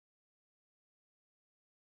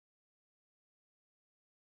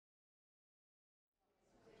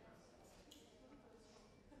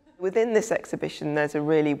Within this exhibition, there's a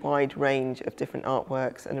really wide range of different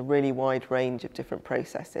artworks and a really wide range of different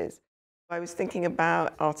processes. I was thinking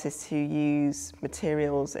about artists who use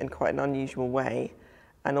materials in quite an unusual way,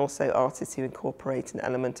 and also artists who incorporate an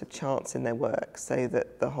element of chance in their work so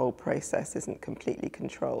that the whole process isn't completely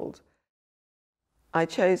controlled. I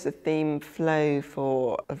chose the theme flow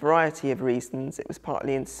for a variety of reasons. It was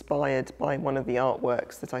partly inspired by one of the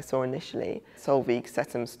artworks that I saw initially, Solveig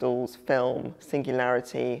Settemsdal's film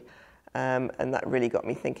Singularity, and that really got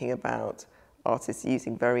me thinking about artists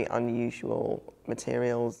using very unusual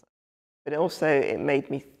materials. But also it made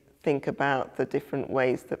me think about the different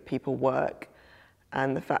ways that people work,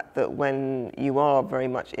 and the fact that when you are very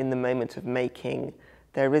much in the moment of making,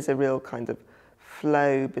 there is a real kind of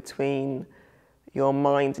flow between your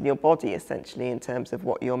mind and your body, essentially, in terms of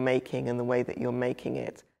what you're making and the way that you're making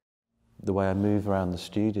it. The way I move around the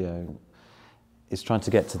studio is trying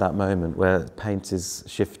to get to that moment where paint is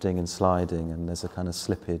shifting and sliding and there's a kind of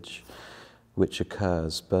slippage which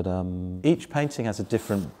occurs. But each painting has a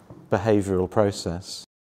different behavioural process.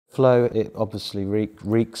 Flow, it obviously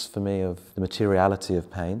reeks for me of the materiality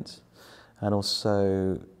of paint, and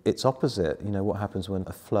also its opposite. You know, what happens when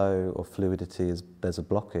a flow or fluidity is, there's a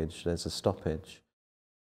blockage, there's a stoppage.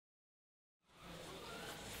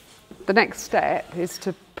 The next step is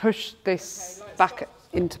to push this back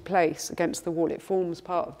into place against the wall. It forms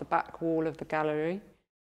part of the back wall of the gallery.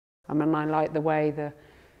 I mean, I like the way the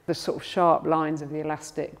sort of sharp lines of the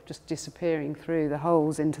elastic just disappearing through the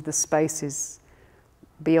holes into the spaces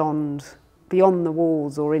beyond the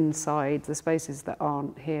walls or inside the spaces that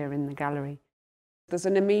aren't here in the gallery. There's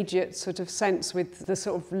an immediate sort of sense with the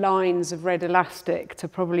sort of lines of red elastic to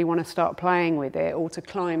probably want to start playing with it, or to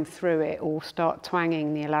climb through it, or start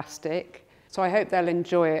twanging the elastic. So I hope they'll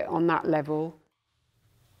enjoy it on that level.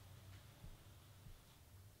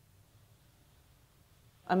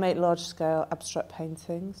 I make large-scale abstract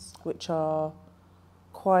paintings, which are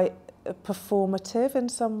quite performative in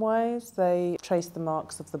some ways. They trace the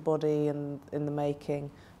marks of the body and in the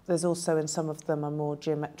making. There's also in some of them a more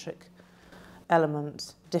geometric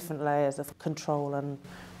element, different layers of control and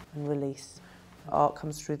release. Art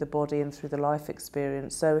comes through the body and through the life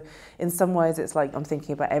experience. So in some ways it's like I'm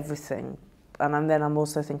thinking about everything, and then I'm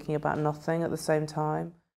also thinking about nothing at the same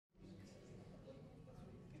time.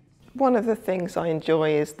 One of the things I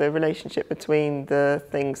enjoy is the relationship between the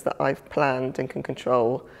things that I've planned and can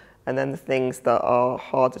control, and then the things that are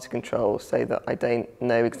harder to control, so that I don't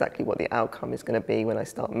know exactly what the outcome is going to be when I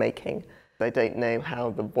start making. I don't know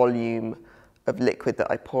how the volume of liquid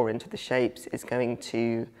that I pour into the shapes is going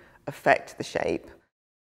to affect the shape.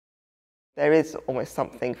 There is almost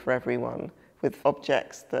something for everyone, with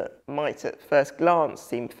objects that might at first glance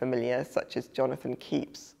seem familiar, such as Jonathan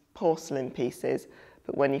Keep's porcelain pieces,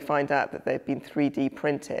 but when you find out that they've been 3D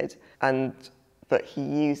printed and that he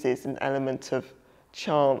uses an element of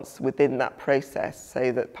chance within that process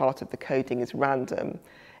so that part of the coding is random,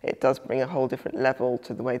 it does bring a whole different level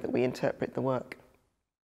to the way that we interpret the work.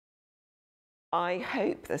 I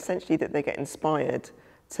hope essentially that they get inspired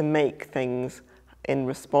to make things in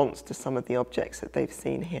response to some of the objects that they've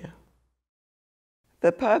seen here.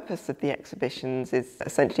 The purpose of the exhibitions is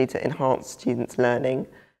essentially to enhance students' learning,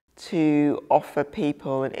 to offer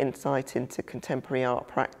people an insight into contemporary art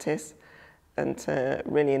practice, and to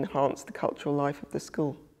really enhance the cultural life of the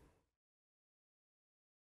school.